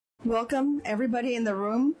Welcome, everybody in the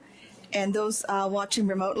room and those watching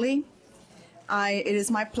remotely. It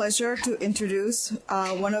is my pleasure to introduce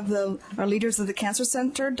one of our leaders of the Cancer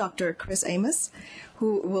Center, Dr. Chris Amos,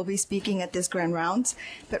 who will be speaking at this grand rounds.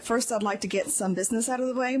 But first, I'd like to get some business out of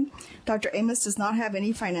the way. Dr. Amos does not have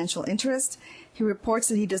any financial interest. He reports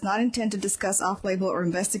that he does not intend to discuss off-label or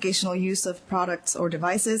investigational use of products or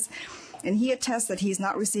devices, and he attests that he is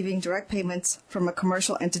not receiving direct payments from a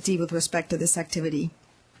commercial entity with respect to this activity.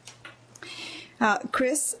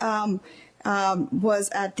 Chris was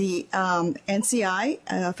at the NCI,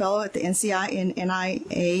 a fellow at the NCI in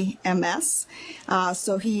NIAMS.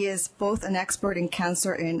 So he is both an expert in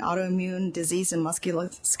cancer and autoimmune disease and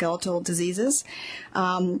musculoskeletal diseases.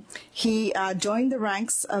 He joined the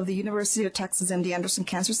ranks of the University of Texas MD Anderson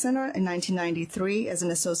Cancer Center in 1993 as an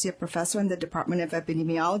associate professor in the Department of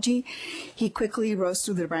Epidemiology. He quickly rose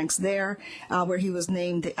through the ranks there, where he was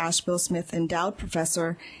named the Asheville Smith Endowed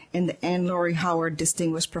Professor and the Anne Laurie Howard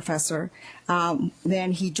Distinguished Professor.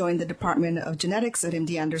 Then he joined the Department of Genetics at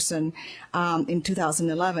MD Anderson in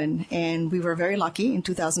 2011, and we were very lucky in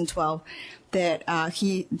 2012 that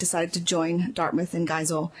he decided to join Dartmouth and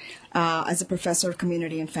Geisel as a professor of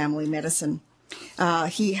community and family medicine.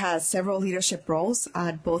 He has several leadership roles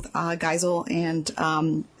at both Geisel and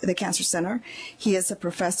the Cancer Center. He is a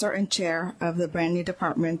professor and chair of the brand new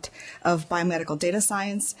Department of Biomedical Data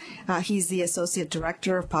Science. He's the associate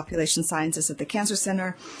director of population sciences at the Cancer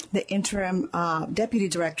Center, the interim deputy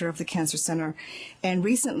director of the Cancer Center, and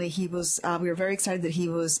recently we were very excited that he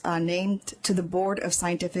was named to the board of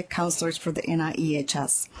scientific counselors for the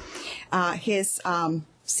NIEHS. His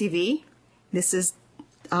CV, this is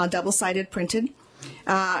double-sided printed,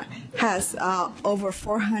 has over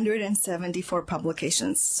 474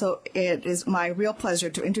 publications. So it is my real pleasure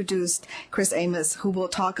to introduce Chris Amos, who will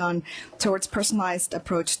talk on towards personalized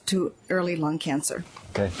approach to early lung cancer.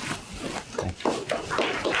 Okay.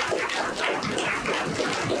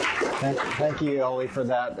 Thank you, Oli, for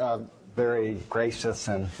that very gracious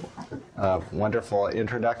and wonderful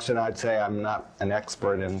introduction. I'd say I'm not an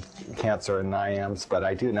expert in cancer and NIAMS, but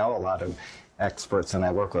I do know a lot of experts, and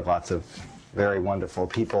I work with lots of very wonderful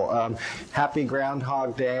people. Happy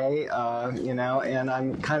Groundhog Day, and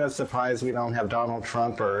I'm kind of surprised we don't have Donald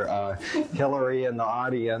Trump or Hillary in the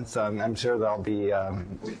audience. I'm sure they'll be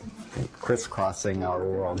crisscrossing our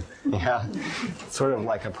world. Yeah, sort of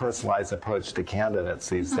like a personalized approach to candidates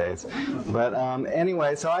these days. But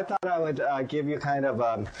anyway, so I thought I would give you kind of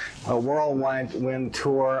a whirlwind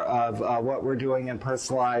tour of what we're doing in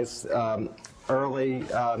personalized early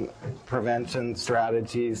prevention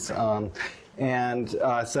strategies. So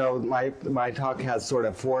my talk has sort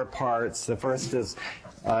of four parts. The first is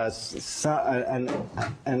a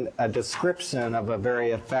description of a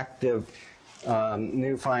very effective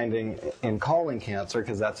new finding in colon cancer,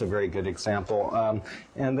 because that's a very good example.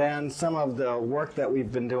 And then some of the work that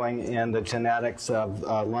we've been doing in the genetics of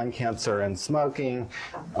lung cancer and smoking.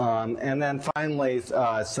 And then finally,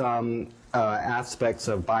 some aspects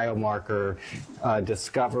of biomarker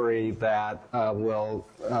discovery that will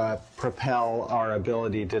propel our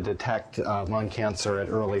ability to detect lung cancer at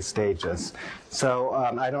early stages. So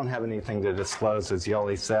I don't have anything to disclose, as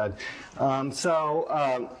Yoli said.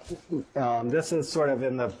 This is sort of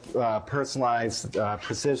in the personalized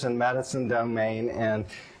precision medicine domain, and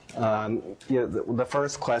the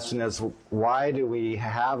first question is, why do we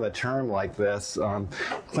have a term like this?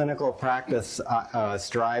 Clinical practice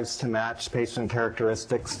strives to match patient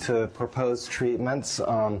characteristics to proposed treatments,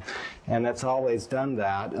 and it's always done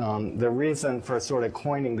that. The reason for sort of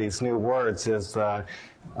coining these new words is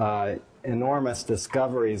enormous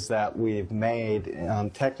discoveries that we've made,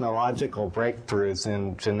 technological breakthroughs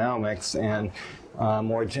in genomics, and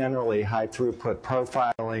more generally high-throughput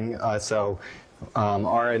profiling.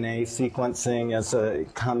 RNA sequencing is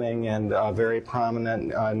coming and a very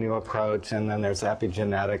prominent new approach, and then there's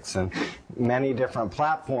epigenetics and many different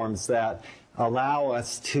platforms that allow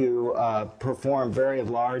us to perform very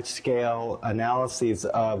large-scale analyses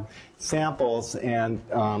of samples and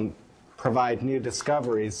provide new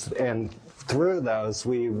discoveries. And through those,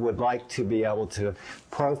 we would like to be able to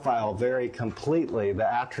profile very completely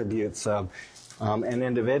the attributes of an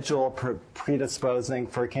individual predisposing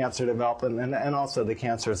for cancer development, and also the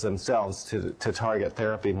cancers themselves to target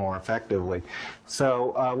therapy more effectively.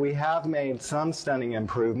 So we have made some stunning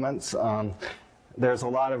improvements. There's a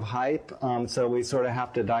lot of hype, so we sort of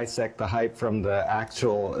have to dissect the hype from the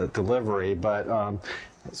actual delivery, but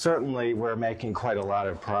certainly we're making quite a lot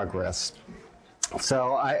of progress.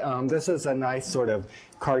 So this is a nice sort of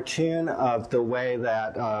cartoon of the way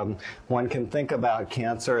that one can think about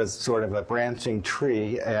cancer as sort of a branching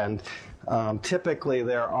tree, and Typically,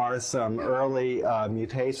 there are some early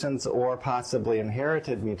mutations or possibly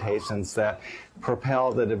inherited mutations that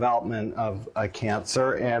propel the development of a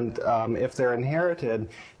cancer, and if they're inherited,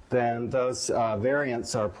 then those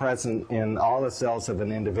variants are present in all the cells of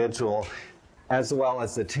an individual as well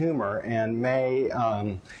as the tumor, and may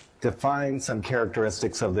define some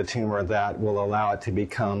characteristics of the tumor that will allow it to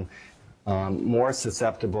become more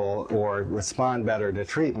susceptible or respond better to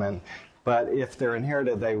treatment. But if they're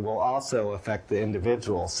inherited, they will also affect the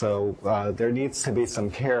individual. So there needs to be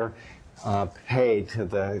some care paid to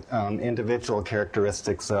the individual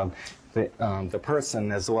characteristics of the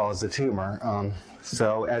person as well as the tumor.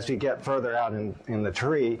 So as you get further out in the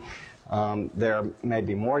tree, there may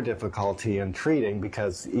be more difficulty in treating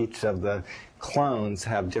because each of the clones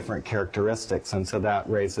have different characteristics, and so that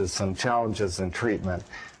raises some challenges in treatment.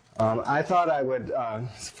 I thought I would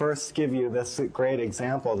first give you this great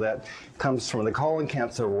example that comes from the colon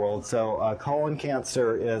cancer world. So colon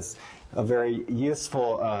cancer is a very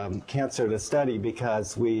useful cancer to study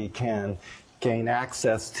because we can gain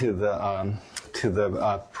access to the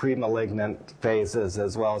pre-malignant phases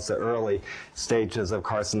as well as the early stages of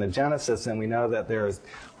carcinogenesis, and we know that there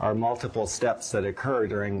are multiple steps that occur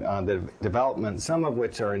during the development, some of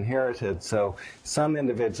which are inherited. So some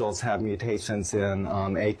individuals have mutations in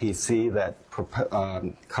APC that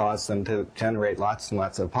cause them to generate lots and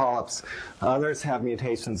lots of polyps. Others have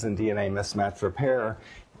mutations in DNA mismatch repair,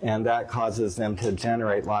 and that causes them to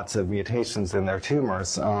generate lots of mutations in their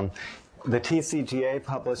tumors. The TCGA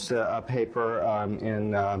published a paper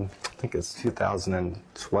in, I think it's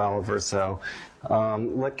 2012 or so,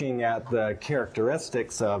 looking at the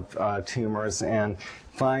characteristics of tumors and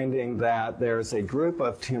finding that there's a group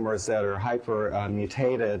of tumors that are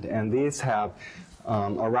hyper-mutated, and these have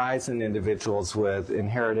arise in individuals with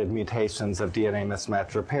inherited mutations of DNA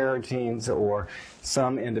mismatch repair genes, or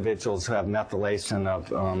some individuals who have methylation of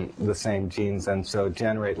the same genes and so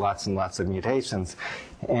generate lots and lots of mutations.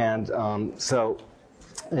 And so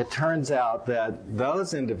it turns out that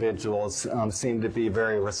those individuals seem to be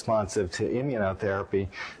very responsive to immunotherapy.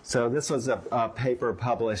 So this was a paper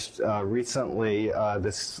published recently,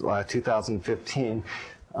 2015,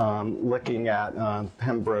 looking at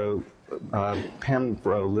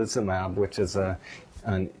pembrolizumab, which is an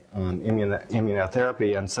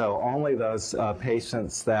immunotherapy, and so only those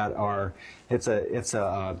patients that are, it's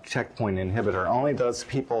a checkpoint inhibitor, only those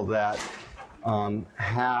people that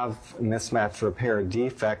have mismatch repair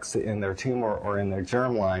defects in their tumor or in their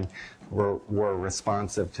germline were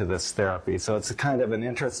responsive to this therapy. So it's a kind of an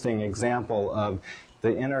interesting example of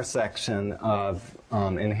the intersection of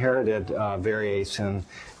inherited variation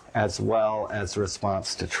as well as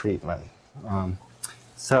response to treatment.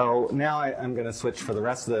 So now I'm going to switch for the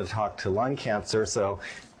rest of the talk to lung cancer. So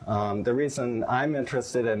the reason I'm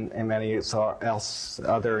interested, and many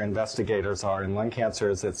other investigators are, in lung cancer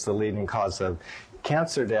is it's the leading cause of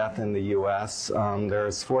cancer death in the U.S.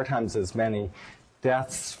 There's 4 times as many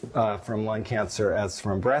deaths from lung cancer as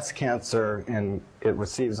from breast cancer, and it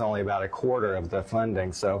receives only about 1/4 of the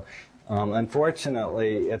funding. So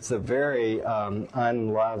unfortunately, it's a very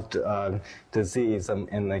unloved disease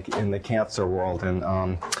in the cancer world,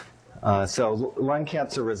 and so lung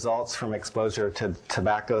cancer results from exposure to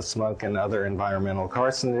tobacco smoke and other environmental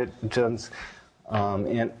carcinogens,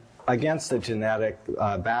 and against the genetic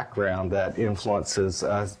background that influences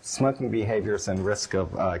smoking behaviors and risk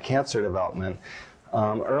of cancer development.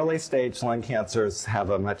 Early stage lung cancers have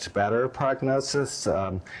a much better prognosis.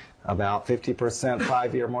 About 50%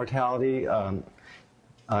 5-year mortality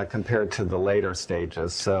compared to the later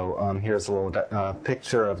stages. So here's a little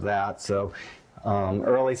picture of that. So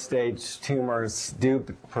early stage tumors do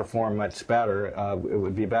perform much better. It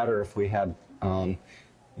would be better if we had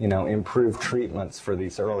improved treatments for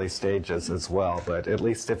these early stages as well, but at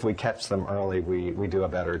least if we catch them early, we do a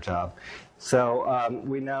better job. So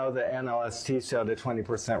we know that NLST showed a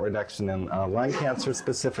 20% reduction in lung cancer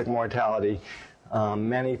specific mortality.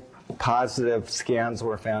 Many positive scans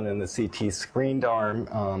were found in the CT screened arm,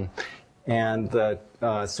 and the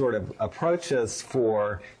sort of approaches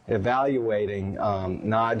for evaluating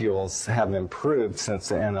nodules have improved since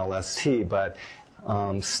the NLST, but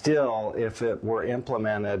still, if it were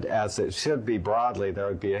implemented as it should be broadly, there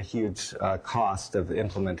would be a huge cost of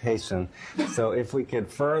implementation. So if we could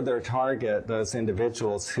further target those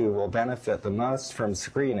individuals who will benefit the most from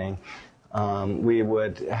screening, we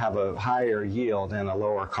would have a higher yield and a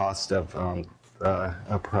lower cost of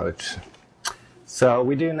approach. So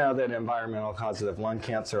we do know that environmental causes of lung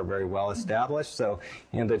cancer are very well established. So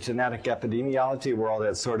in the genetic epidemiology world,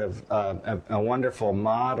 it's sort of a wonderful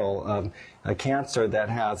model of a cancer that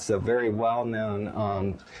has a very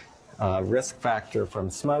well-known risk factor from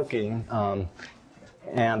smoking,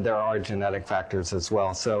 and there are genetic factors as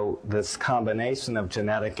well. So this combination of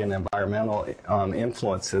genetic and environmental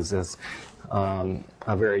influences is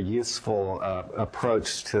a very useful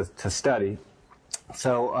approach to study.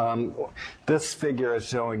 So this figure is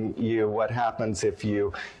showing you what happens if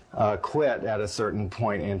you quit at a certain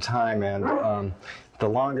point in time, and the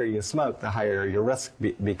longer you smoke, the higher your risk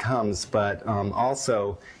becomes, but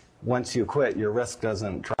also once you quit, your risk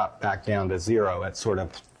doesn't drop back down to zero. It sort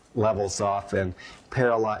of levels off and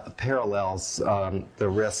parallels the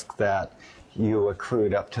risk that you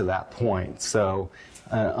accrued up to that point. So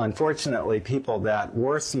unfortunately, people that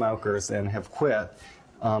were smokers and have quit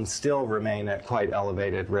still remain at quite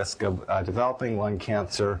elevated risk of developing lung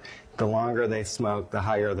cancer. The longer they smoke, the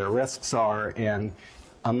higher their risks are. And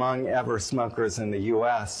among ever smokers in the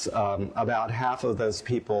U.S., about half of those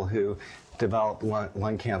people who develop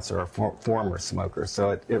lung cancer are former smokers.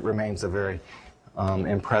 So it remains a very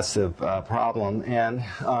impressive problem. And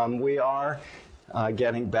we are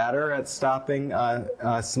getting better at stopping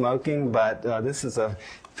smoking, but this is a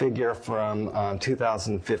figure from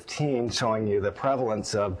 2015 showing you the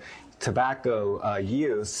prevalence of tobacco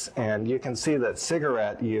use, and you can see that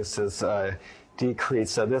cigarette use has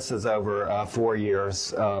decreased. So this is over 4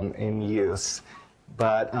 years in use,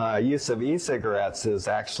 but use of e-cigarettes is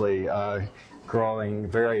actually growing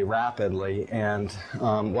very rapidly, and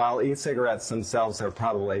while e-cigarettes themselves are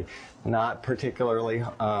probably not particularly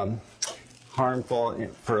harmful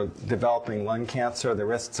for developing lung cancer, the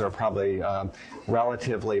risks are probably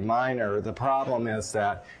relatively minor. The problem is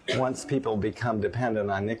that once people become dependent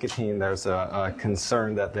on nicotine, there's a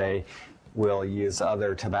concern that they will use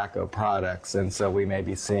other tobacco products, and so we may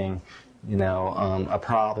be seeing, a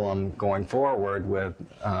problem going forward with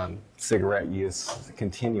cigarette use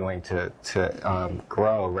continuing to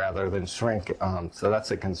grow rather than shrink. So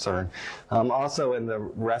that's a concern. Also, in the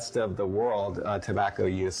rest of the world, tobacco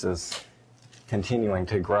use is continuing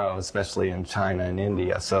to grow, especially in China and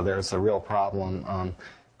India. So there's a real problem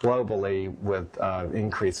globally with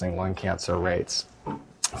increasing lung cancer rates.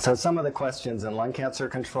 So some of the questions in lung cancer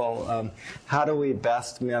control: how do we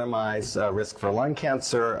best minimize risk for lung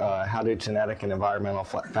cancer? How do genetic and environmental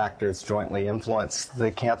factors jointly influence the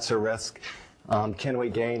cancer risk? Can we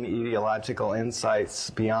gain etiological insights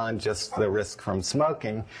beyond just the risk from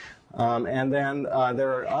smoking? And then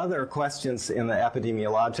there are other questions in the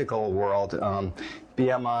epidemiological world.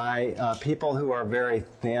 BMI, people who are very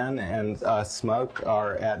thin and smoke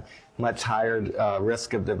are at much higher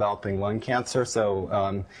risk of developing lung cancer.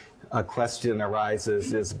 So a question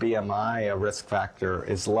arises, is BMI a risk factor?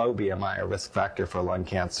 Is low BMI a risk factor for lung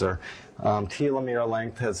cancer? Telomere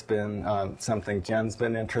length has been something Jen's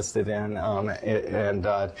been interested in,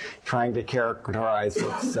 and trying to characterize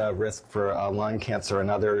its risk for lung cancer and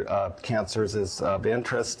other cancers is of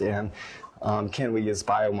interest. And can we use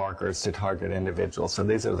biomarkers to target individuals? So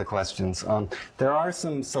these are the questions. There are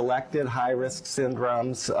some selected high-risk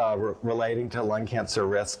syndromes relating to lung cancer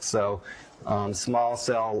risk. So small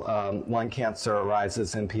cell lung cancer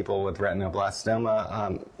arises in people with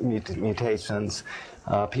retinoblastoma mutations.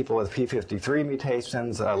 People with P53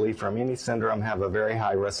 mutations, Lee-Fraumeni syndrome, have a very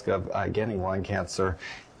high risk of getting lung cancer,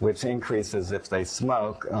 which increases if they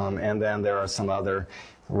smoke. And then there are some other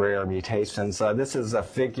rare mutations. This is a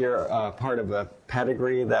figure, part of a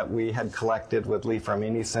pedigree that we had collected with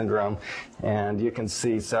Lee-Fraumeni syndrome, and you can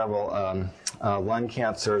see several lung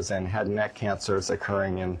cancers and head and neck cancers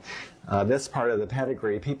occurring in this part of the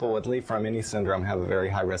pedigree. People with Lee-Fraumeni syndrome have a very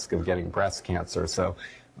high risk of getting breast cancer, so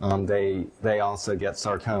they also get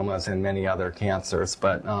sarcomas and many other cancers,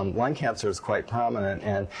 but lung cancer is quite prominent,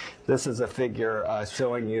 and this is a figure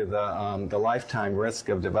showing you the lifetime risk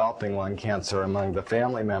of developing lung cancer among the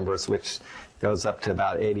family members, which goes up to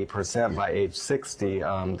about 80% by age 60.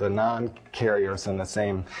 The non-carriers in the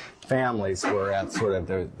same families were at sort of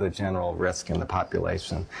the general risk in the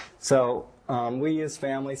population. So we use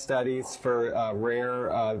family studies for rare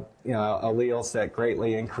alleles that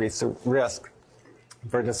greatly increase the risk.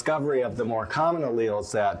 For discovery of the more common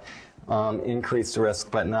alleles that increase the risk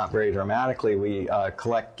but not very dramatically, we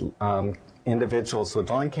collect individuals with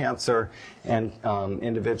lung cancer and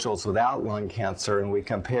individuals without lung cancer, and we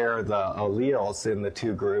compare the alleles in the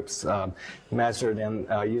two groups measured in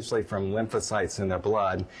usually from lymphocytes in their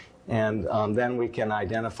blood. And then we can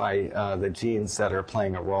identify the genes that are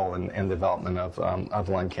playing a role in development of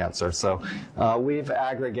lung cancer. So we've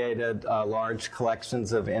aggregated large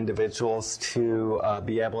collections of individuals to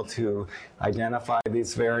be able to identify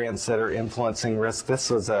these variants that are influencing risk. This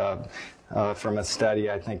was a from a study,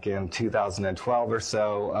 I think in 2012 or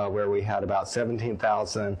so, where we had about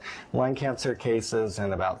 17,000 lung cancer cases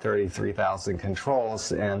and about 33,000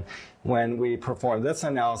 controls. And when we performed this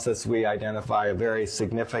analysis, we identify a very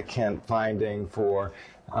significant finding for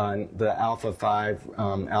the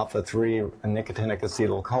alpha-5, alpha-3 nicotinic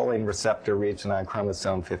acetylcholine receptor region on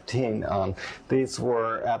chromosome 15. These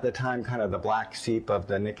were, at the time, kind of the black sheep of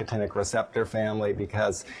the nicotinic receptor family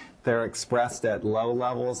because they're expressed at low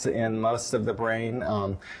levels in most of the brain,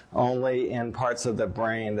 only in parts of the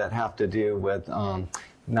brain that have to do with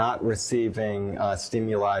not receiving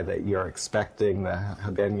stimuli that you're expecting, the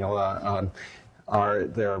habenula.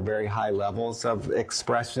 There are very high levels of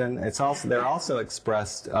expression. They're also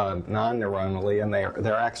expressed non-neuronally, and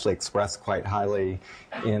they're actually expressed quite highly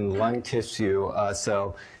in lung tissue.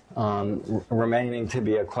 Remaining to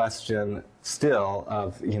be a question still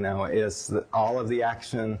of, is all of the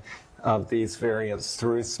action of these variants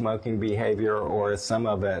through smoking behavior, or is some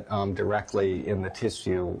of it directly in the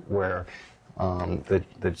tissue where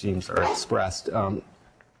the genes are expressed? By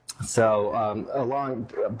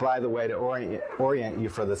the way, to orient you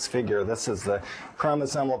for this figure, this is the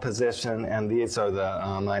chromosomal position, and these are the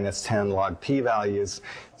 -10 log p-values.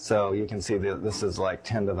 So you can see that this is like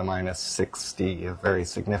 10 to the -60, a very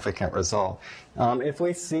significant result. If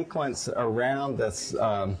we sequence around this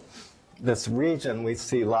region, we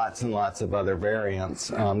see lots and lots of other variants.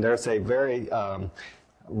 There's a very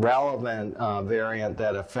relevant variant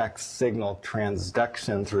that affects signal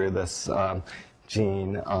transduction through this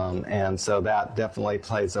gene, and so that definitely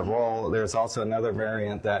plays a role. There's also another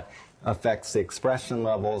variant that affects the expression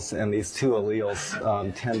levels, and these two alleles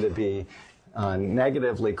tend to be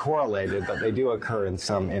negatively correlated, but they do occur in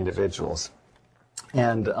some individuals.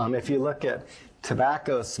 And if you look at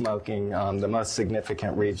tobacco smoking, the most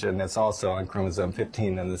significant region is also on chromosome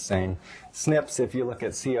 15 in the same SNPs. If you look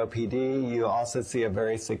at COPD, you also see a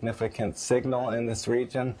very significant signal in this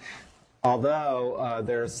region. Although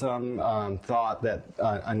there's some thought that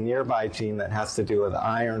a nearby gene that has to do with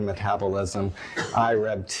iron metabolism,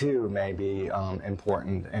 IREB2, may be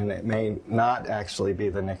important, and it may not actually be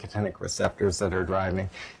the nicotinic receptors that are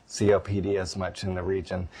driving COPD as much in the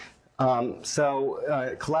region.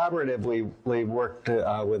 Collaboratively, we worked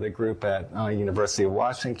with a group at University of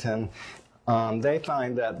Washington. They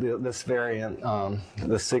find that this variant,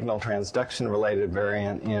 the signal transduction-related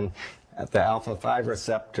variant at the alpha-5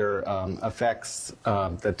 receptor, affects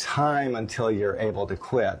the time until you're able to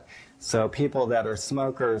quit. So people that are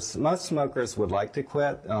smokers, most smokers would like to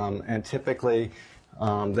quit, and typically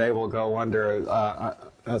they will go under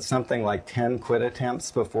something like 10 quit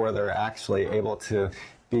attempts before they're actually able to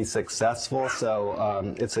be successful. So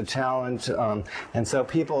it's a challenge. And so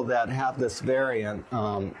people that have this variant,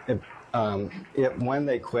 when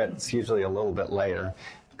they quit, it's usually a little bit later,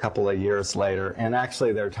 couple of years later, and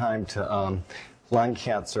actually their time to lung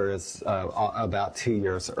cancer is about 2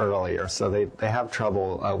 years earlier, so they have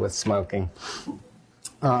trouble with smoking.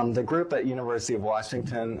 The group at University of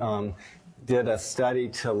Washington did a study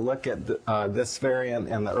to look at this variant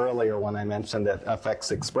and the earlier one I mentioned that affects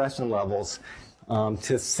expression levels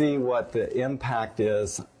to see what the impact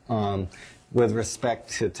is with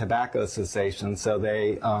respect to tobacco cessation. So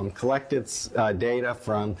they collected data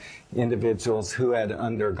from individuals who had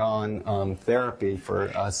undergone therapy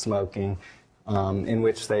for smoking, in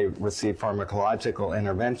which they received pharmacological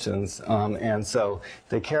interventions. And so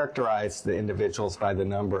they characterized the individuals by the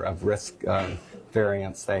number of risk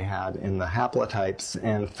variants they had in the haplotypes,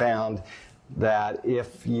 and found that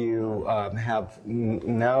if you have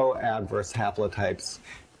no adverse haplotypes,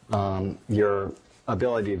 your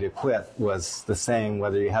ability to quit was the same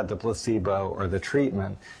whether you had the placebo or the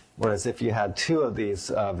treatment. Whereas if you had two of these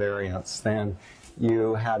variants, then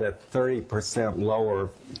you had a 30% lower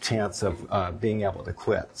chance of being able to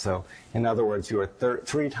quit. So in other words, you were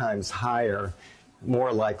 3 times higher,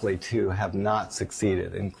 more likely to have not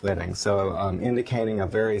succeeded in quitting. So indicating a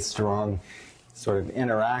very strong sort of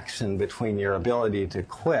interaction between your ability to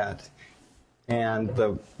quit and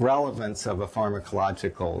the relevance of a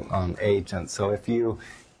pharmacological agent. So if you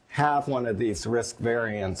have one of these risk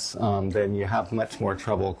variants, then you have much more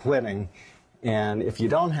trouble quitting. And if you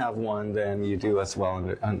don't have one, then you do as well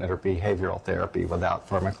under behavioral therapy without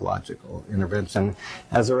pharmacological intervention.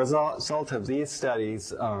 As a result of these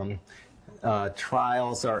studies,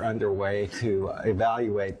 trials are underway to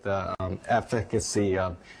evaluate the efficacy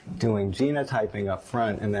of doing genotyping up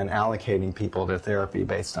front and then allocating people to therapy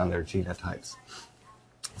based on their genotypes.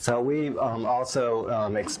 So we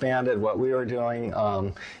also expanded what we were doing.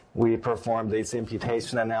 We performed these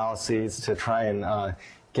imputation analyses to try and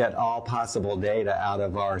get all possible data out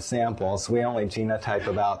of our samples. We only genotype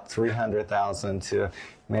about 300,000 to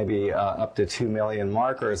maybe up to 2 million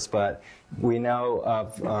markers, but we know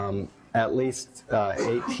of at least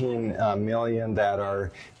 18 million that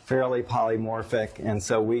are fairly polymorphic, and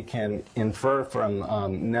so we can infer from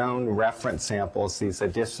known reference samples these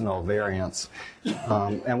additional variants.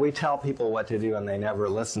 And we tell people what to do, and they never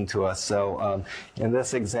listen to us. So in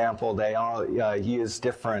this example, they all use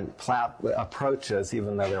different approaches,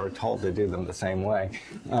 even though they were told to do them the same way.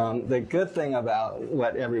 The good thing about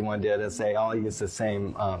what everyone did is they all use the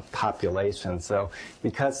same population. So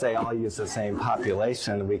because they all use the same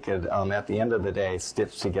population, we could, at the end of the day,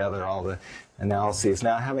 stitch together all the analyses.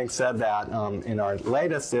 Now, having said that, in our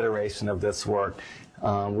latest iteration of this work,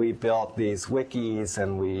 we built these wikis,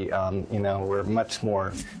 and we, we're much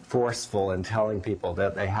more forceful in telling people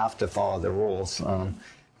that they have to follow the rules.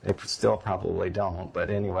 They still probably don't,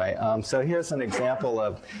 but anyway. So here's an example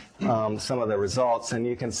of some of the results, and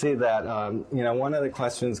you can see that, one of the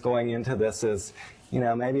questions going into this is,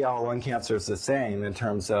 maybe all lung cancer is the same in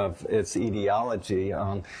terms of its etiology.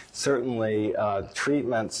 Certainly,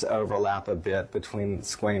 treatments overlap a bit between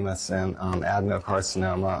squamous and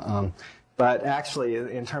adenocarcinoma. But actually,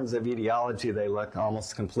 in terms of etiology, they look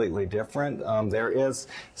almost completely different. There is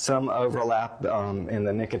some overlap in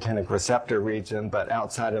the nicotinic receptor region, but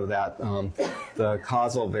outside of that, the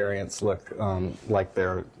causal variants look like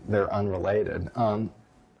they're unrelated.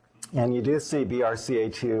 And you do see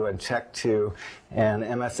BRCA2 and CHEK2 and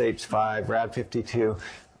MSH5, RAD52,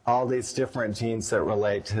 all these different genes that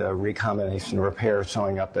relate to recombination repair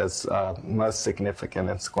showing up as most significant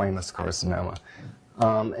in squamous carcinoma.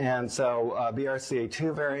 And so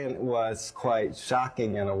BRCA2 variant was quite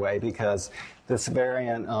shocking in a way, because this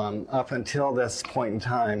variant, up until this point in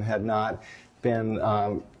time, had not been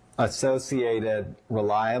associated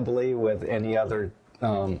reliably with any other,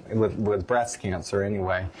 with breast cancer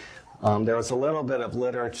anyway. There was a little bit of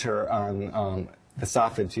literature on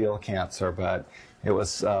esophageal cancer, but it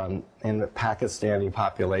was in the Pakistani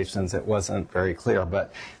populations, it wasn't very clear.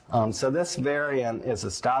 But so this variant is a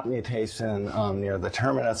stop mutation near the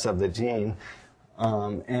terminus of the gene,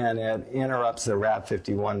 and it interrupts the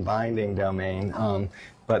RAD51 binding domain.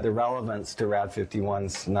 But the relevance to RAD51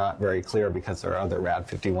 is not very clear, because there are other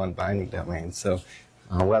RAD51 binding domains. So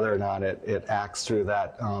whether or not it acts through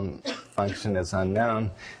that function is unknown.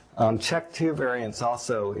 CHEK2 variants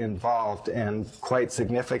also involved and quite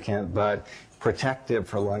significant, but protective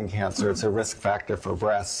for lung cancer. It's a risk factor for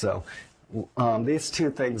breast. So these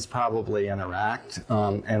two things probably interact,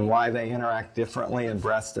 and why they interact differently in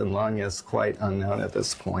breast and lung is quite unknown at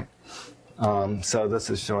this point. So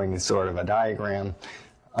this is showing you sort of a diagram.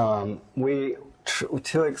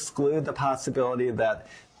 To exclude the possibility that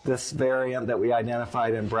this variant that we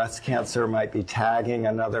identified in breast cancer might be tagging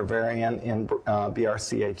another variant in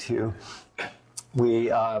BRCA2,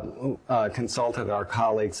 we consulted our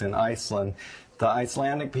colleagues in Iceland. The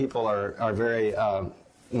Icelandic people are very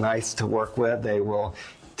nice to work with. They will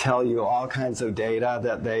tell you all kinds of data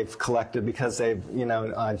that they've collected, because they've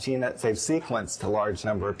sequenced a large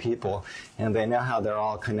number of people, and they know how they're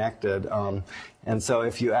all connected. And so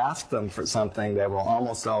if you ask them for something, they will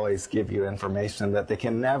almost always give you information that they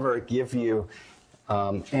can never give you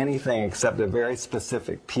anything except a very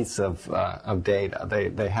specific piece of data.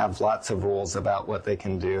 They have lots of rules about what they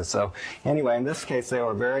can do. So anyway, in this case, they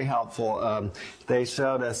were very helpful. They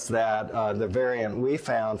showed us that the variant we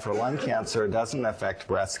found for lung cancer doesn't affect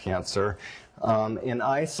breast cancer. In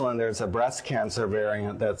Iceland, there's a breast cancer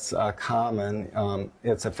variant that's common.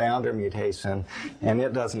 It's a founder mutation, and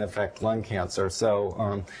it doesn't affect lung cancer.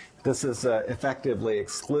 So this is effectively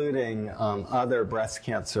excluding other breast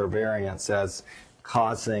cancer variants as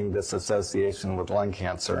causing this association with lung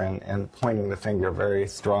cancer, and pointing the finger very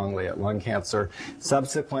strongly at lung cancer.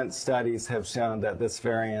 Subsequent studies have shown that this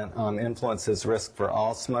variant influences risk for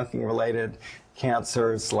all smoking-related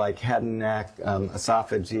cancers like head and neck,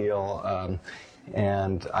 esophageal,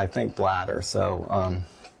 and I think bladder. So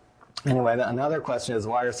anyway, another question is,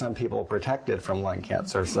 why are some people protected from lung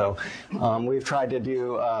cancer? So we've tried to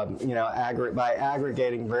do, by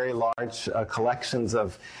aggregating very large collections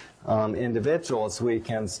of individuals, we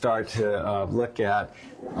can start to look at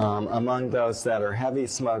among those that are heavy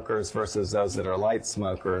smokers versus those that are light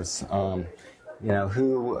smokers,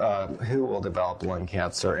 who will develop lung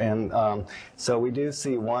cancer. And so we do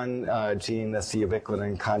see one gene, this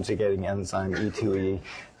ubiquitin conjugating enzyme E2E,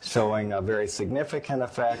 showing a very significant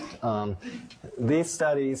effect. These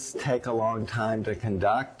studies take a long time to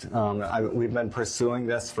conduct. We've been pursuing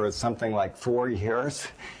this for something like 4 years.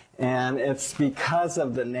 And it's because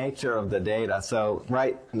of the nature of the data. So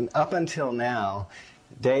right up until now,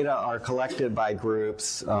 data are collected by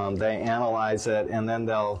groups, they analyze it, and then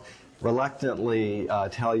they'll reluctantly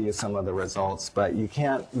tell you some of the results, but you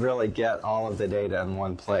can't really get all of the data in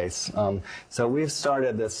one place. So we've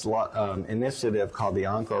started this initiative called the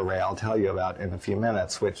OncoArray I'll tell you about in a few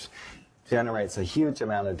minutes, which generates a huge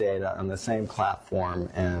amount of data on the same platform,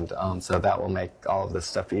 and so that will make all of this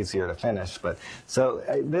stuff easier to finish. But so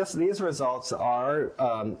these results are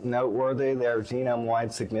noteworthy. They're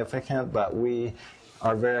genome-wide significant, but we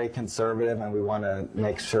are very conservative, and we want to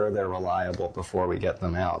make sure they're reliable before we get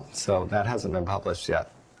them out. So that hasn't been published yet.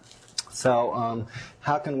 So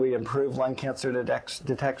how can we improve lung cancer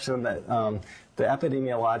detection? The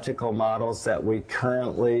epidemiological models that we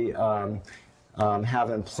currently have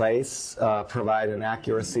in place provide an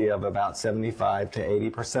accuracy of about 75 to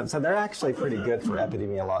 80%. So they're actually pretty good for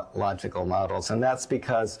epidemiological models, and that's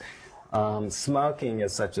because smoking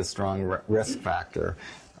is such a strong risk factor.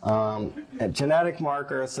 A genetic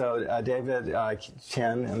marker, so David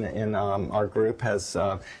Chen in our group has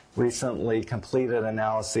recently completed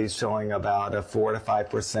analyses showing about a 4 to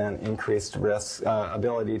 5% increased risk,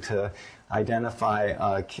 ability to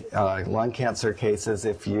identify lung cancer cases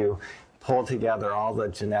if you pull together all the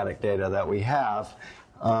genetic data that we have.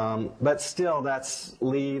 But still, that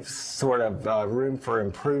leaves sort of room for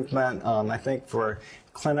improvement. I think for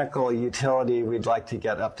clinical utility, we'd like to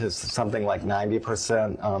get up to something like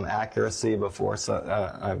 90% accuracy before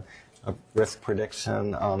a risk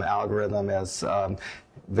prediction algorithm is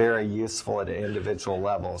very useful at an individual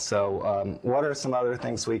level. So what are some other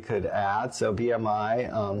things we could add? So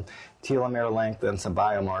BMI, telomere length, and some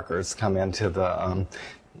biomarkers come into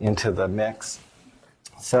the mix.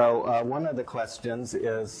 So one of the questions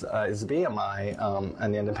is BMI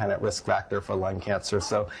an independent risk factor for lung cancer?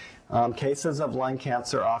 So cases of lung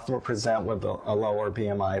cancer often present with a lower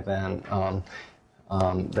BMI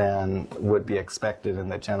than would be expected in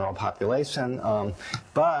the general population.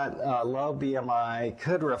 But low BMI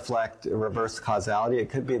could reflect reverse causality. It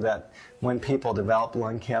could be that when people develop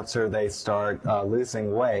lung cancer, they start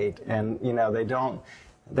losing weight, and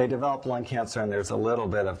they develop lung cancer, and there's a little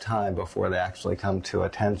bit of time before they actually come to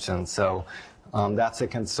attention. So that's a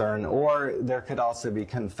concern. Or there could also be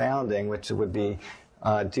confounding, which would be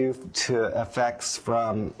due to effects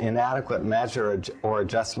from inadequate measure or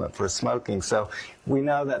adjustment for smoking. So we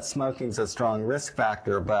know that smoking is a strong risk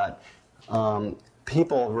factor, but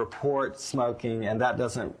people report smoking, and that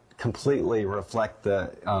doesn't completely reflect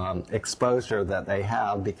the exposure that they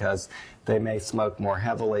have, because they may smoke more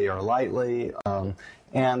heavily or lightly,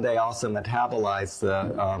 and they also metabolize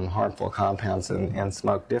the harmful compounds and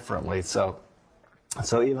smoke differently. So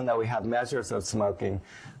even though we have measures of smoking,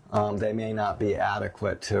 they may not be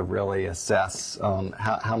adequate to really assess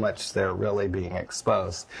how much they're really being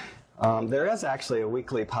exposed. There is actually a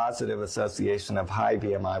weakly positive association of high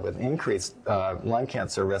BMI with increased lung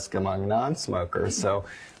cancer risk among non-smokers. So,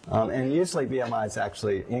 and usually BMI is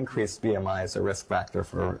actually increased BMI is a risk factor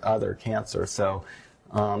for other cancers. So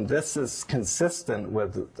this is consistent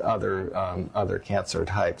with other cancer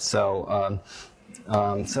types. So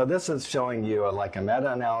this is showing you a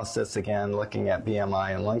meta-analysis, again, looking at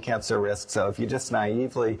BMI and lung cancer risk. So if you just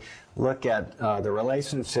naively look at the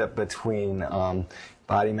relationship between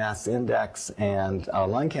body mass index and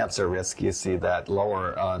lung cancer risk, you see that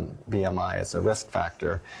lower BMI is a risk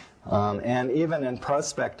factor. And even in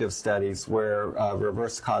prospective studies where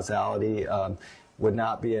reverse causality would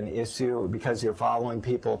not be an issue, because you're following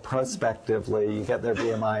people prospectively, you get their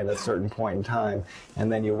BMI at a certain point in time,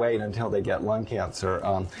 and then you wait until they get lung cancer.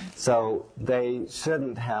 So they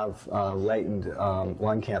shouldn't have latent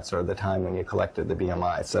lung cancer at the time when you collected the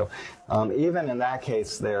BMI. So even in that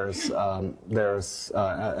case, there's an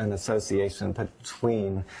association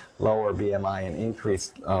between lower BMI and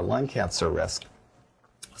increased lung cancer risk.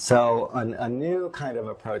 So a new kind of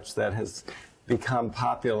approach that has become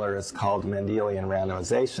popular is called Mendelian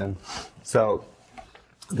randomization. So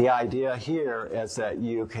the idea here is that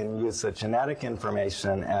you can use the genetic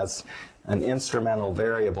information as an instrumental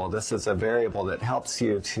variable. This is a variable that helps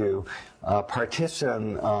you to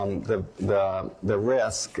partition the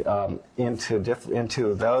risk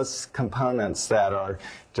into those components that are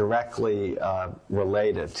directly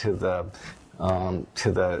related to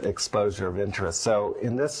the exposure of interest. So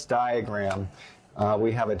in this diagram,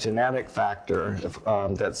 we have a genetic factor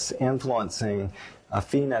that's influencing a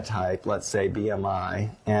phenotype, let's say BMI,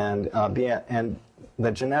 and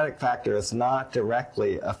the genetic factor is not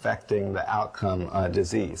directly affecting the outcome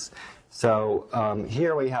disease. So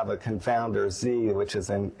here we have a confounder Z, which is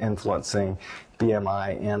influencing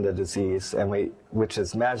BMI and the disease, and which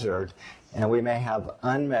is measured. and we may have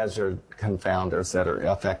unmeasured confounders that are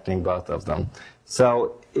affecting both of them.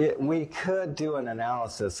 So we could do an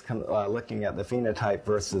analysis looking at the phenotype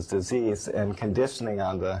versus disease and conditioning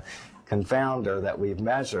on the confounder that we've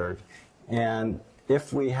measured. And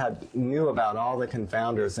if we knew about all the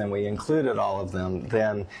confounders and we included all of them,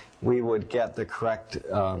 then we would get the correct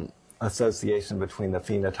association between the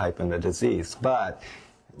phenotype and the disease. But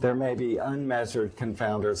there may be unmeasured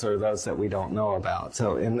confounders or those that we don't know about.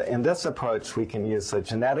 So in this approach, we can use the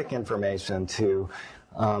genetic information to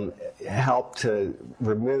help to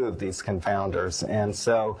remove these confounders and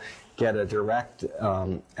so get a direct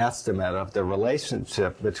estimate of the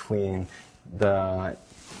relationship between the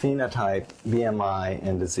phenotype, BMI,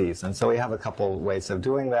 and disease. And so we have a couple ways of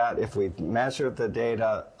doing that. If we measure the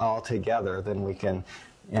data all together, then we can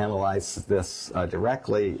analyze this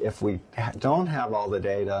directly. If we don't have all the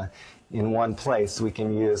data in one place, we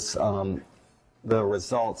can use the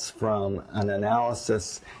results from an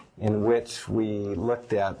analysis in which we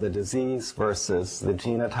looked at the disease versus the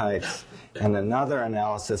genotypes, and another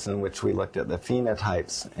analysis in which we looked at the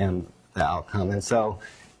phenotypes and the outcome. And so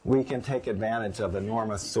we can take advantage of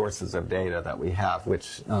enormous sources of data that we have,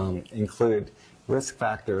 which include risk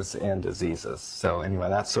factors and diseases. So anyway,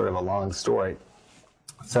 that's sort of a long story.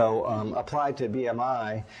 So applied to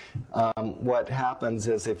BMI, what happens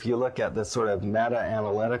is if you look at the sort of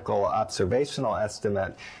meta-analytical observational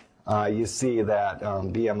estimate, you see that low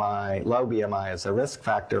BMI is a risk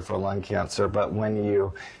factor for lung cancer, but when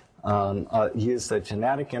you use the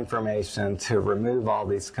genetic information to remove all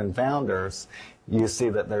these confounders, you see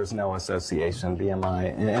that there's no association,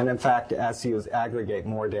 BMI. And in fact, as you aggregate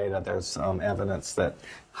more data, there's evidence that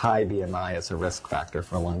high BMI is a risk factor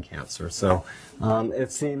for lung cancer. So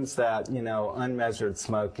it seems that, unmeasured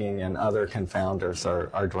smoking and other confounders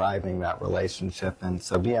are driving that relationship. And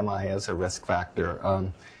so BMI is a risk factor.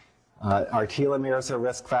 Are telomeres a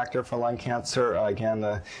risk factor for lung cancer? Again,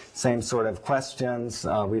 the same sort of questions.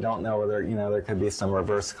 We don't know whether, there could be some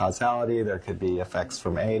reverse causality. There could be effects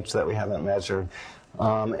from age that we haven't measured.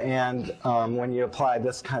 When you apply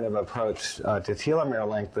this kind of approach to telomere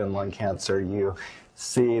length in lung cancer, you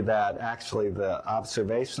see that actually the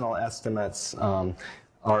observational estimates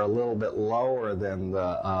are a little bit lower than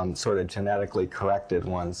the sort of genetically corrected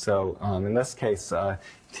ones. So in this case,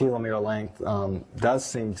 telomere length does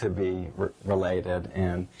seem to be related,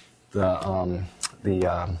 and the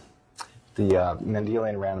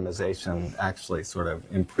Mendelian randomization actually sort of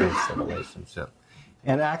improves the relationship.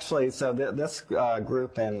 And actually, so this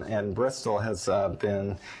group in Bristol has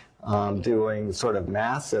been doing sort of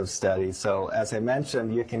massive studies. So as I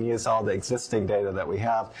mentioned, you can use all the existing data that we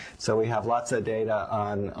have. So we have lots of data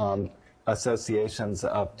on associations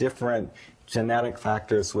of different genetic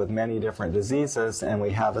factors with many different diseases, and we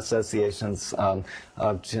have associations of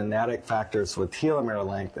genetic factors with telomere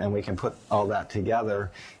length, and we can put all that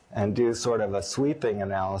together and do sort of a sweeping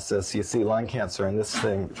analysis. You see lung cancer in this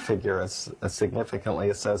figure is significantly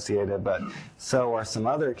associated, but so are some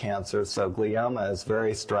other cancers. So glioma is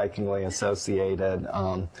very strikingly associated.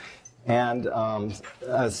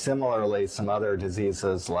 Similarly, some other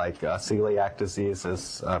diseases like celiac disease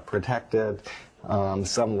is protected.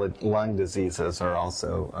 Some lung diseases are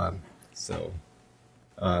also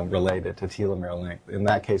related to telomere length. In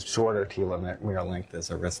that case, shorter telomere length is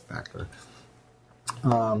a risk factor.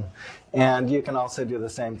 And you can also do the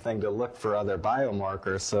same thing to look for other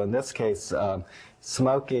biomarkers. So in this case,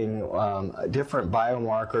 smoking, different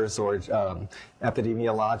biomarkers or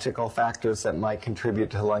epidemiological factors that might contribute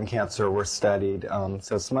to lung cancer were studied.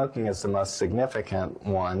 So smoking is the most significant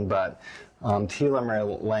one, but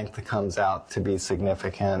telomere length comes out to be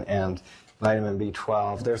significant, and vitamin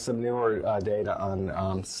B12. There's some newer data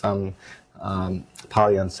on some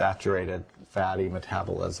polyunsaturated fatty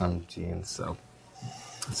metabolism genes.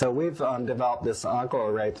 So we've developed this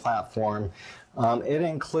OncoArray platform. It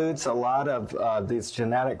includes a lot of these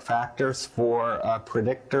genetic factors for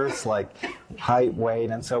predictors like height, weight,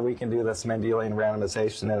 and so we can do this Mendelian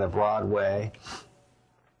randomization in a broad way.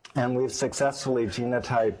 And we've successfully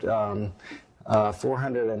genotyped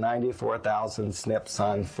 494,000 SNPs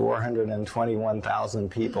on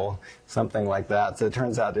 421,000 people, something like that. So it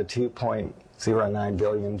turns out to 2.09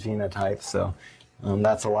 billion genotypes. So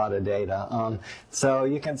that's a lot of data. So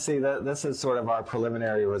you can see that this is sort of our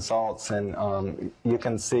preliminary results, and you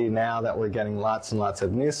can see now that we're getting lots and lots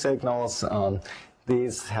of new signals.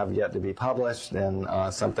 These have yet to be published, and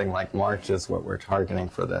something like March is what we're targeting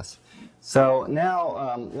for this. So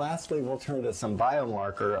now, lastly, we'll turn to some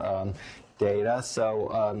biomarker data.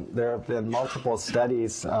 So there have been multiple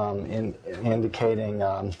studies indicating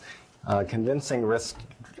convincing risk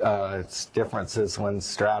differences when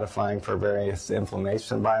stratifying for various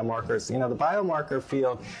inflammation biomarkers. You know, the biomarker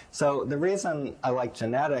field, so the reason I like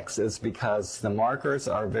genetics is because the markers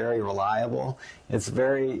are very reliable. It's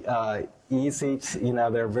very easy to, you know,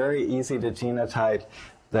 they're very easy to genotype.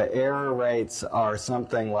 The error rates are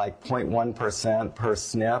something like 0.1% per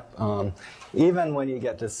SNP. Even when you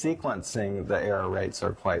get to sequencing, the error rates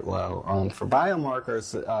are quite low. For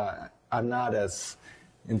biomarkers, I'm not as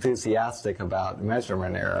enthusiastic about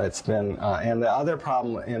measurement error. It's been, and the other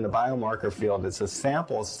problem in the biomarker field is the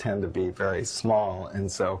samples tend to be very small, and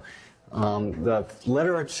so the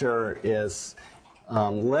literature is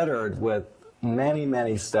littered with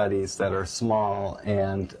many studies that are small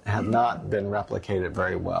and have not been replicated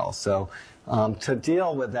very well. So to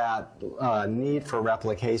deal with that need for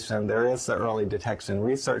replication, there is the Early Detection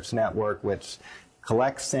Research Network, which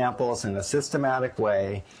collects samples in a systematic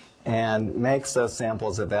way and makes those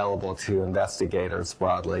samples available to investigators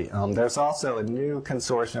broadly. There's also a new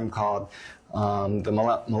consortium called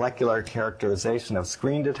the Molecular Characterization of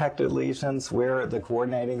Screen-Detected Lesions. We're at the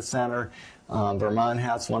coordinating center. Vermont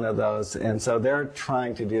has one of those, and so they're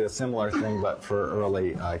trying to do a similar thing, but for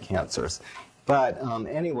early cancers. But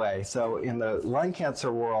anyway, so in the lung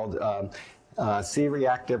cancer world,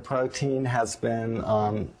 C-reactive protein has been,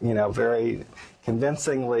 you know, very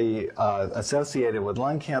convincingly associated with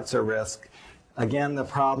lung cancer risk. Again, the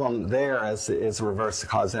problem there is reverse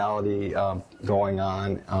causality going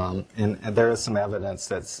on, and there is some evidence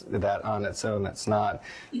that on its own it's not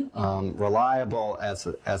reliable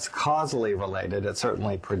as causally related. It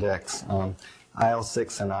certainly predicts.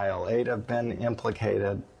 IL-6 and IL-8 have been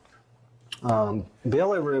implicated.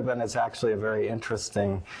 Bilirubin is actually a very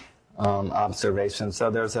interesting observation. So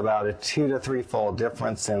there's about a 2 to 3-fold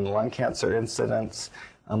difference in lung cancer incidence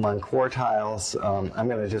among quartiles. I'm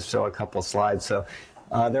going to just show a couple slides. So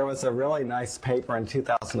there was a really nice paper in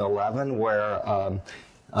 2011 where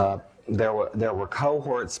there were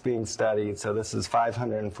cohorts being studied. So this is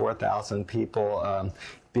 504,000 people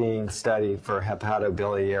being studied for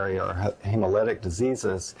hepatobiliary or hemolytic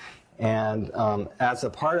diseases. And as a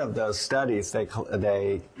part of those studies, they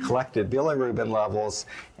collected bilirubin levels,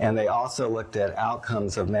 and they also looked at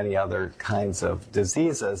outcomes of many other kinds of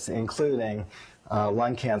diseases, including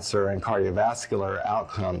lung cancer and cardiovascular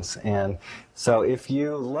outcomes. And so if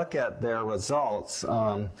you look at their results,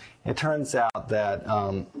 it turns out that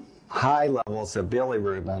high levels of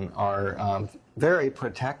bilirubin are very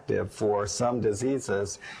protective for some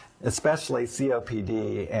diseases, especially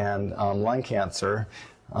COPD and lung cancer.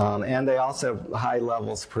 And they also, high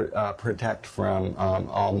levels protect from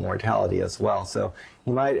all mortality as well. So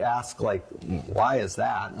you might ask, like, why is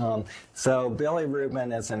that? So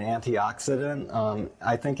bilirubin is an antioxidant.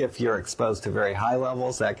 I think if you're exposed to very high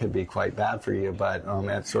levels, that could be quite bad for you, but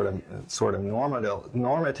at sort of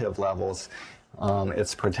normative levels,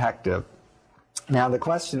 it's protective. Now the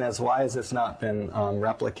question is, why has this not been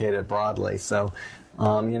replicated broadly? So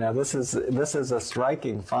you know, this is a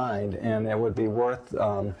striking find, and it would be worth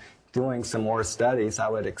doing some more studies. I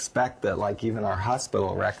would expect that, like, even our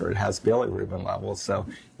hospital record has bilirubin levels. So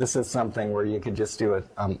this is something where you could just do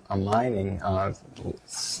a mining,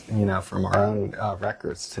 you know, from our own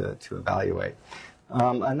records to evaluate.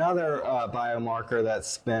 Another biomarker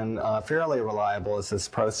that's been fairly reliable is this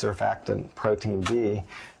prosurfactant protein B.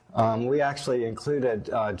 We actually included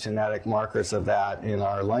genetic markers of that in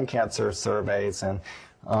our lung cancer surveys, and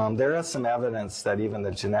there is some evidence that even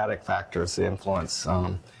the genetic factors influence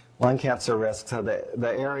lung cancer risk. So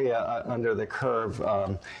the area under the curve,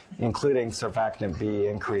 including surfactant B,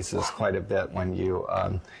 increases quite a bit when you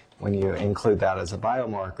include that as a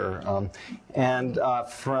biomarker. And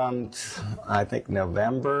from, I think,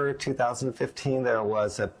 November 2015, there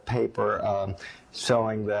was a paper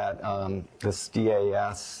showing that this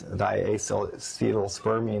DAS,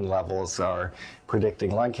 diacetylspermine levels, are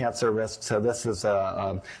predicting lung cancer risk. So this is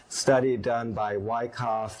a study done by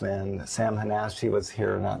Wyckoff and Sam Hanashi was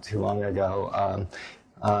here not too long ago.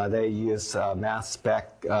 They use mass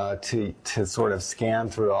spec to sort of scan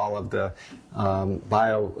through all of the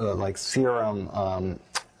like serum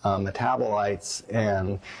metabolites,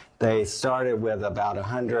 and they started with about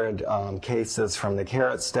 100 cases from the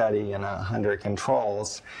CARROT study and 100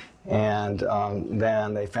 controls, and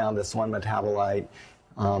then they found this one metabolite.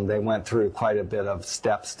 They went through quite a bit of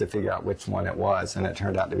steps to figure out which one it was, and it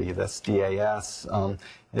turned out to be this DAS.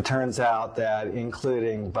 It turns out that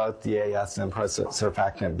including both DAS and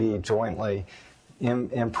prosurfactant B jointly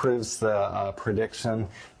improves the prediction.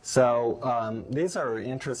 So these are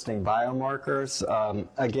interesting biomarkers.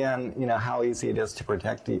 Again, how easy it is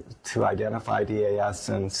to identify DAS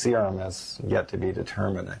in serum is yet to be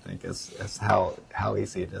determined, I think, is how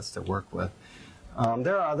easy it is to work with.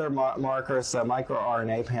 There are other markers.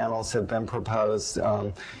 MicroRNA panels have been proposed.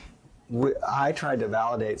 I tried to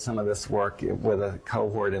validate some of this work with a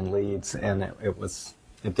cohort in Leeds, and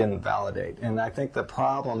it didn't validate. And I think the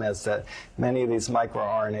problem is that many of these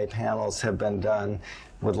microRNA panels have been done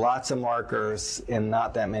with lots of markers in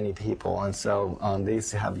not that many people, and so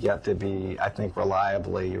these have yet to be, I think,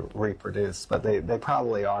 reliably reproduced, but they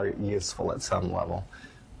probably are useful at some level.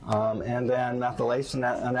 And then methylation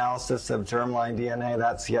analysis of germline DNA,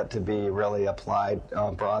 that's yet to be really applied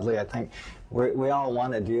broadly. I think we all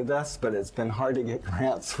want to do this, but it's been hard to get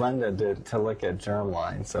grants funded to look at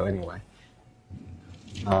germline. So anyway,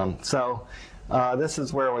 this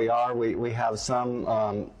is where we are. We have some,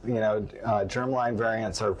 germline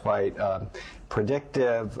variants are quite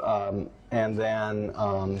predictive, and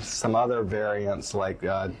then some other variants like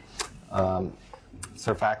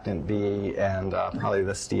surfactant B and probably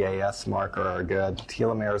this DAS marker are good.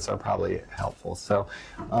 Telomeres are probably helpful. So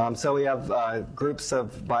we have groups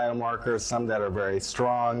of biomarkers, some that are very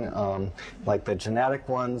strong, like the genetic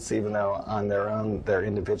ones, even though on their own they're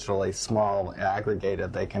individually small,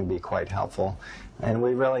 aggregated, they can be quite helpful. And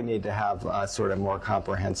we really need to have sort of more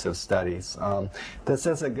comprehensive studies. This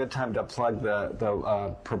is a good time to plug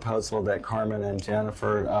the proposal that Carmen and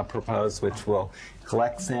Jennifer proposed, which will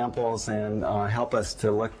collect samples and help us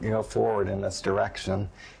to go forward in this direction.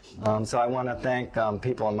 So I want to thank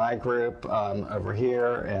people in my group over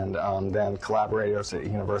here, and then collaborators at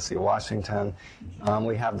University of Washington.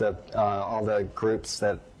 We have all the groups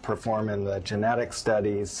that perform in the genetic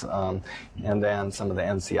studies, and then some of the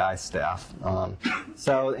NCI staff.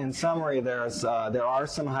 So in summary, there are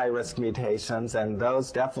some high-risk mutations, and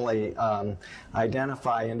those definitely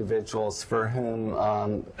identify individuals for whom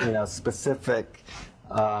specific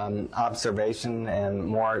observation and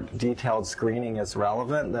more detailed screening is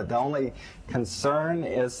relevant. That the only concern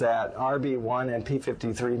is that RB1 and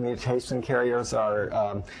P53 mutation carriers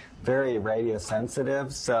are very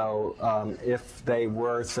radiosensitive, so if they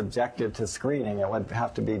were subjected to screening, it would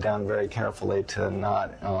have to be done very carefully to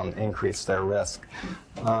not increase their risk.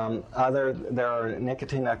 There are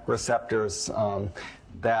nicotinic receptors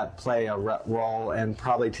that play a role, and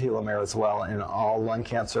probably telomere as well, in all lung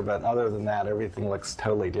cancer, but other than that, everything looks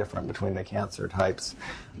totally different between the cancer types.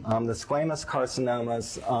 The squamous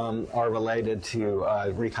carcinomas are related to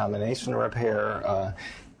recombination repair.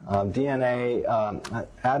 DNA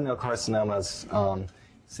adenocarcinomas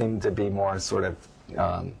seem to be more sort of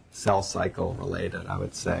cell cycle related, I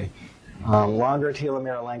would say. Longer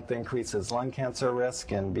telomere length increases lung cancer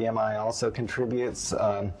risk, and BMI also contributes.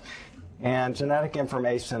 And genetic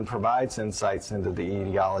information provides insights into the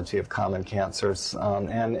etiology of common cancers,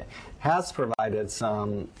 and has provided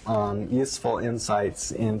some useful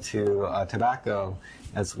insights into tobacco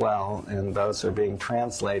as well, and those are being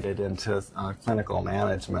translated into clinical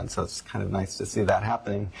management, so it's kind of nice to see that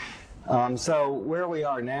happening. So where we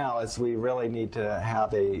are now is we really need to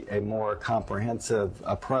have a more comprehensive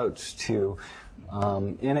approach to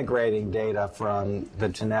integrating data from the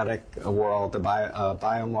genetic world, the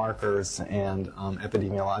biomarkers, and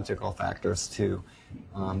epidemiological factors to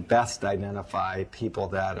best identify people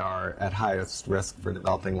that are at highest risk for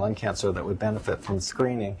developing lung cancer that would benefit from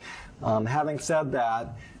screening. Having said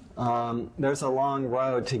that, there's a long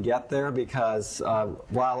road to get there, because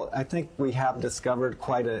while I think we have discovered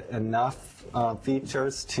quite enough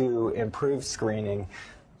features to improve screening,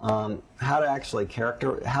 how to actually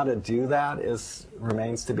how to do that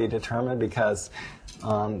remains to be determined, because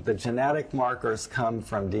the genetic markers come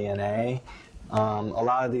from DNA. A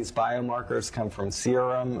lot of these biomarkers come from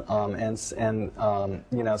serum,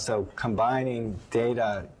 so combining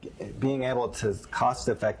data, being able to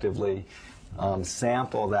cost-effectively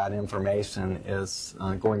sample that information is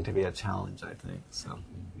going to be a challenge, I think. So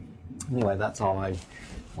anyway, that's all I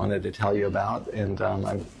wanted to tell you about, and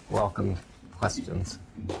I welcome questions.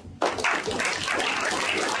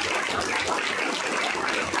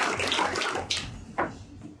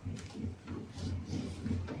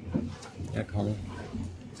 Yeah, Carmen.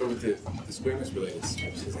 So with the squamous related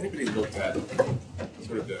strips, has anybody looked at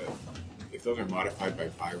sort of if those are modified by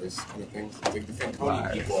virus kind of things? Like the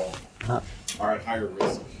Fanconi people are at higher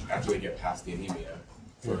risk after they get past the anemia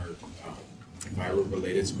for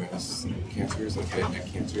viral-related squamous cancers, like head and neck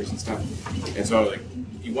cancers and stuff. And so, like,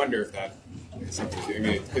 you wonder if that something. I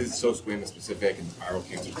mean, because it's so squamous specific, and viral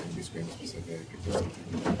cancer tend to be squamous specific.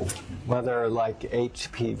 Whether like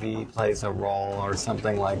HPV plays a role or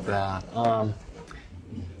something like that.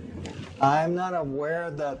 I'm not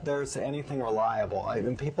aware that there's anything reliable. I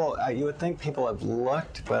mean, you would think people have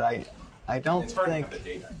looked, but I don't It's hard think. to have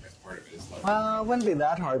the data. That's part of it. It's like, Well, it wouldn't be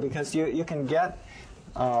that hard because you can get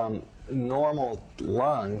normal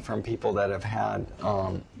lung from people that have had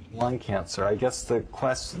lung cancer. I guess the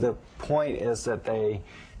point is that they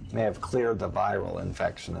may have cleared the viral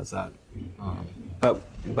infection. Is that?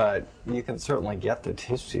 But you can certainly get the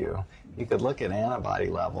tissue. You could look at antibody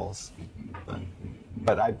levels,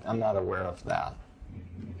 but I'm not aware of that.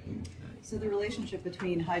 So the relationship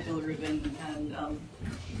between high bilirubin and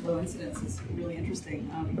low incidence is really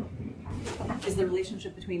interesting. Is the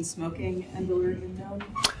relationship between smoking and bilirubin known?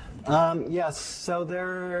 Yes, so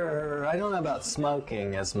I don't know about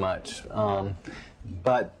smoking as much,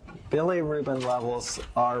 but bilirubin levels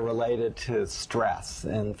are related to stress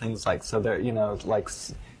and things like, so they're, like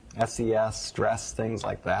SES, stress, things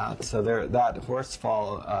like that. So that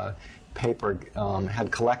Horsfall paper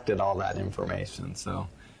had collected all that information, so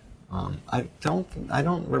I don't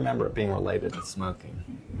remember it being related to smoking.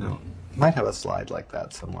 No. Might have a slide like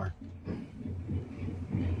that somewhere.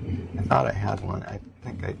 I thought I had one. I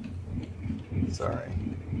think sorry.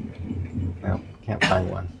 No, can't find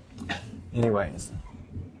one. Anyways.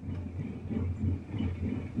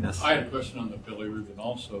 Yes. I had a question on the bilirubin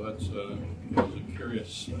also. That's a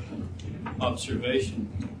curious observation.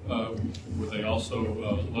 Were they also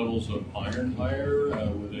levels of iron higher?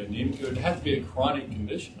 Were they anemic? It would have to be a chronic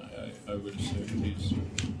condition, I would assume, these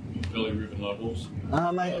bilirubin levels.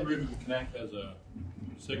 Bilirubin can act as a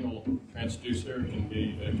signal transducer and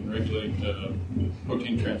can regulate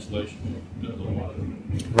protein translation. It does a lot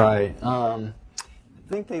of it. Right. I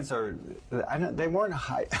think these are. They weren't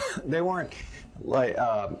high. They weren't like.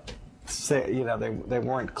 They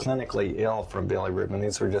weren't clinically ill from bilirubin.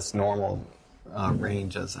 These were just normal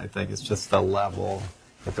ranges. I think it's just the level,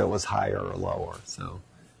 if it was higher or lower. So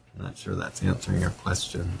I'm not sure that's answering your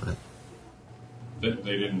question, but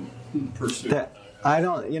They didn't pursue it. I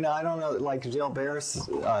don't know, like Gilbert's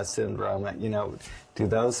syndrome, do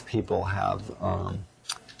those people have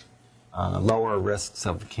lower risks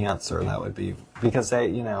of cancer? That would be, because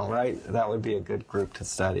they, right, that would be a good group to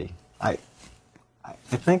study. I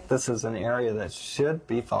think this is an area that should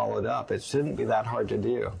be followed up. It shouldn't be that hard to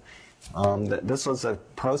do. This was a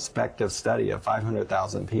prospective study of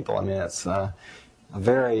 500,000 people. I mean, it's a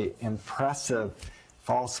very impressive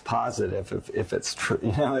false positive if it's true,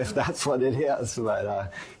 if that's what it is.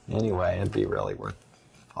 But anyway, it'd be really worth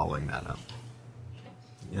following that up.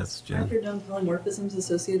 Yes, Jen? Are there known polymorphisms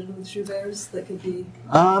associated with Gilbert's that could be?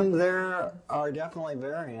 There are definitely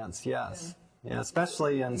variants, yes. Yeah,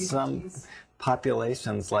 especially in some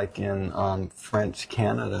populations, like in French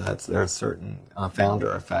Canada, there are certain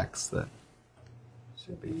founder effects that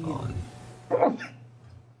should be followed.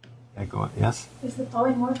 Go on. Yes? Is the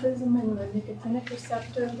polymorphism in the nicotinic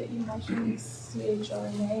receptor that you mentioned,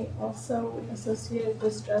 chRNA, also associated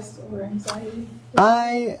with stress or anxiety?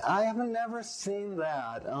 I have never seen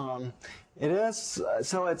that. It is,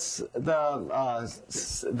 so it's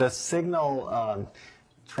the signal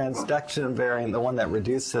transduction variant, the one that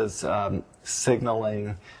reduces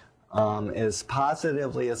signaling, is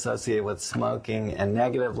positively associated with smoking and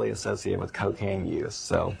negatively associated with cocaine use.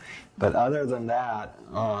 So, but other than that,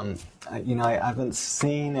 I haven't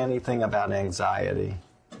seen anything about anxiety.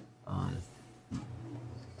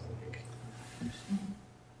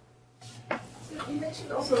 You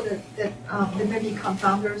mentioned also that there may be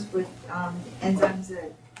confounders with enzymes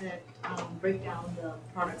that break down the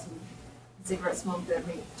products of cigarette smoke that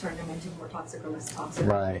may turn them into more toxic or less toxic.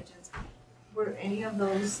 Right. Were any of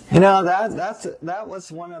those? That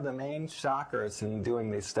was one of the main shockers in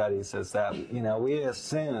doing these studies, is that we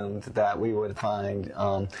assumed that we would find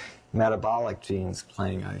metabolic genes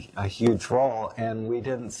playing a huge role, and we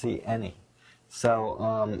didn't see any.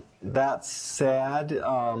 So that's sad.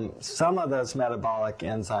 Some of those metabolic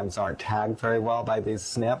enzymes aren't tagged very well by these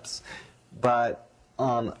SNPs, but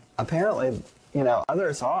apparently,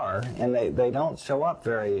 others are, and they don't show up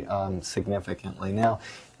very significantly. Now,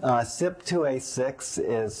 CYP2A6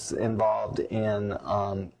 is involved in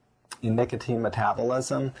nicotine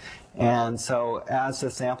metabolism, and so as the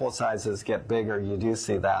sample sizes get bigger, you do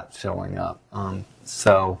see that showing up.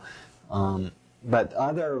 But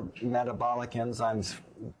other metabolic enzymes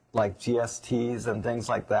like GSTs and things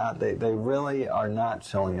like that, they really are not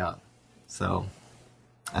showing up. So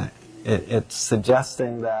it's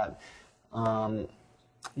suggesting that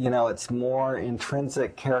it's more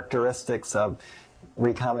intrinsic characteristics of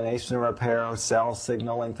recombination repair, cell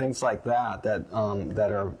signaling, things like that that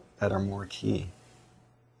are more key.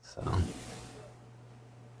 So.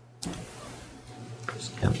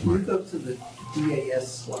 Can you go to the DAS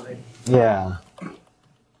slide? Yeah.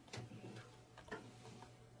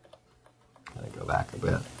 Gotta go back a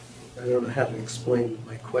bit. I don't know how to explain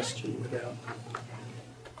my question without.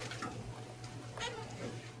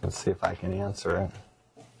 Let's see if I can answer it.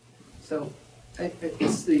 So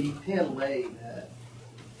it's the panel A that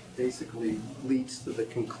basically leads to the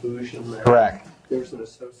conclusion that Correct. there's an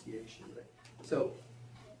association. Right? So,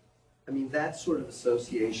 I mean, that sort of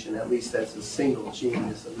association, at least as a single gene,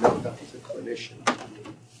 is a no-no as a clinician.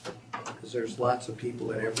 Because there's lots of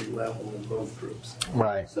people at every level in both groups.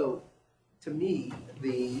 Right. So, to me,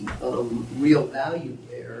 the real value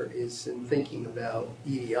there is in thinking about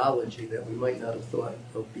etiology that we might not have thought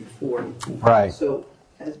of before. Right. So,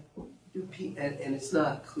 and it's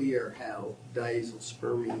not clear how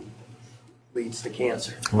diazospermine leads to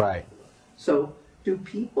cancer. Right. So, do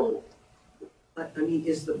people, I mean,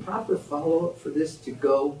 is the proper follow-up for this to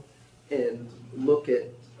go and look at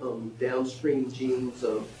downstream genes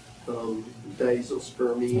of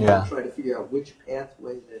diazospermine Yeah. and try to figure out which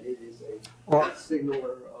pathway that it is a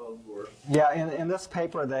signaler of? Or Yeah, in this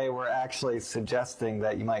paper they were actually suggesting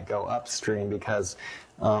that you might go upstream because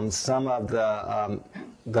some of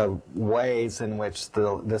the ways in which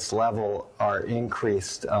this level are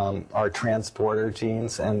increased are transporter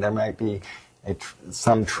genes, and there might be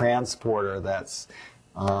some transporter that's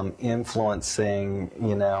influencing,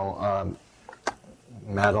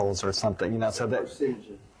 metals or something, so that.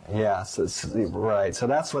 carcinogen. Yes, right. So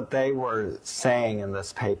that's what they were saying in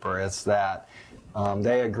this paper, is that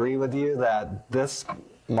they agree with you that this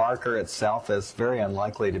marker itself is very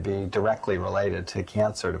unlikely to be directly related to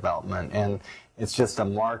cancer development, and it's just a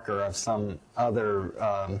marker of some other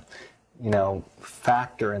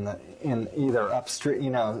factor in either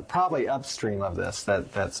upstream, probably upstream of this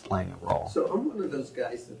that's playing a role. So I'm one of those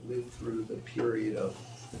guys that lived through the period of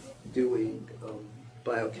doing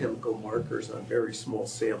biochemical markers on very small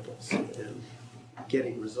samples and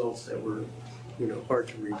getting results that were, hard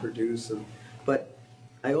to reproduce. But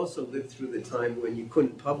I also lived through the time when you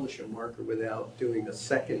couldn't publish a marker without doing a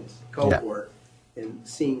second cohort and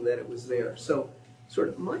seeing that it was there. So sort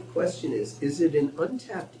of my question is it an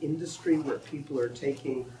untapped industry where people are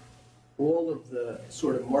taking all of the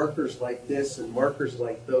sort of markers like this and markers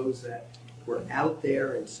like those that were out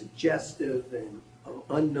there and suggestive and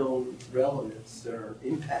unknown relevance or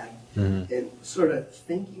impact, and sort of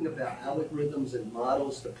thinking about algorithms and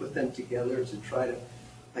models to put them together to try to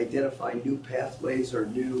identify new pathways or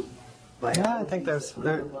new biologies? Yeah, I think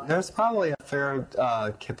there's probably a fair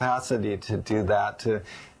capacity to do that, to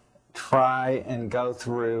try and go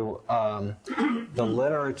through the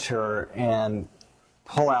literature and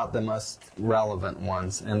pull out the most relevant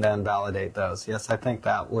ones and then validate those. Yes, I think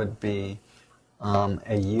that would be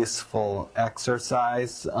a useful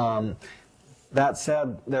exercise. That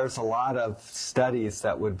said, there's a lot of studies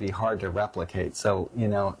that would be hard to replicate. So,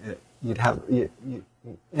 you'd have,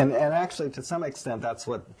 and actually to some extent that's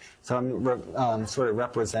what, so I'm sort of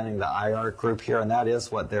representing the IR group here, and that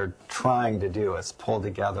is what they're trying to do, is pull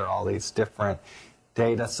together all these different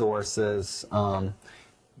data sources.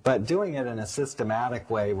 But doing it in a systematic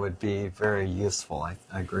way would be very useful. I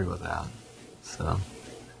agree with that. So.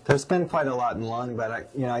 There's been quite a lot in lung,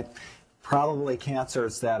 but probably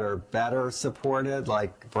cancers that are better supported,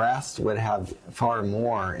 like breast, would have far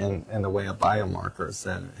more in the way of biomarkers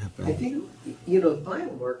that have been. I think, the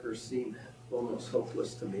biomarkers seem almost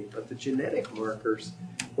hopeless to me, but the genetic markers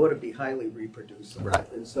ought to be highly reproducible.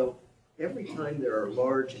 Right. And so every time there are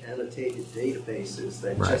large annotated databases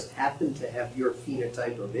that just happen to have your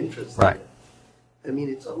phenotype of interest in it, I mean,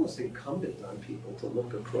 it's almost incumbent on people to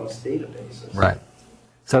look across databases. Right.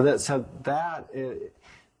 So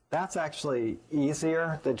that's actually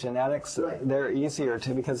easier. The genetics, they're easier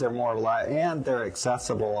too because they're more reliable and they're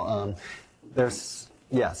accessible.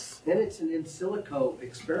 Yes. And it's an in silico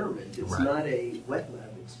experiment. It's not a wet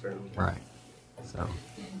lab experiment. Right. So.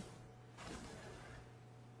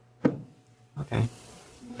 Okay.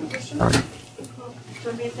 All right.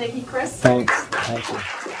 Thank you, Chris. Thanks. Thank you.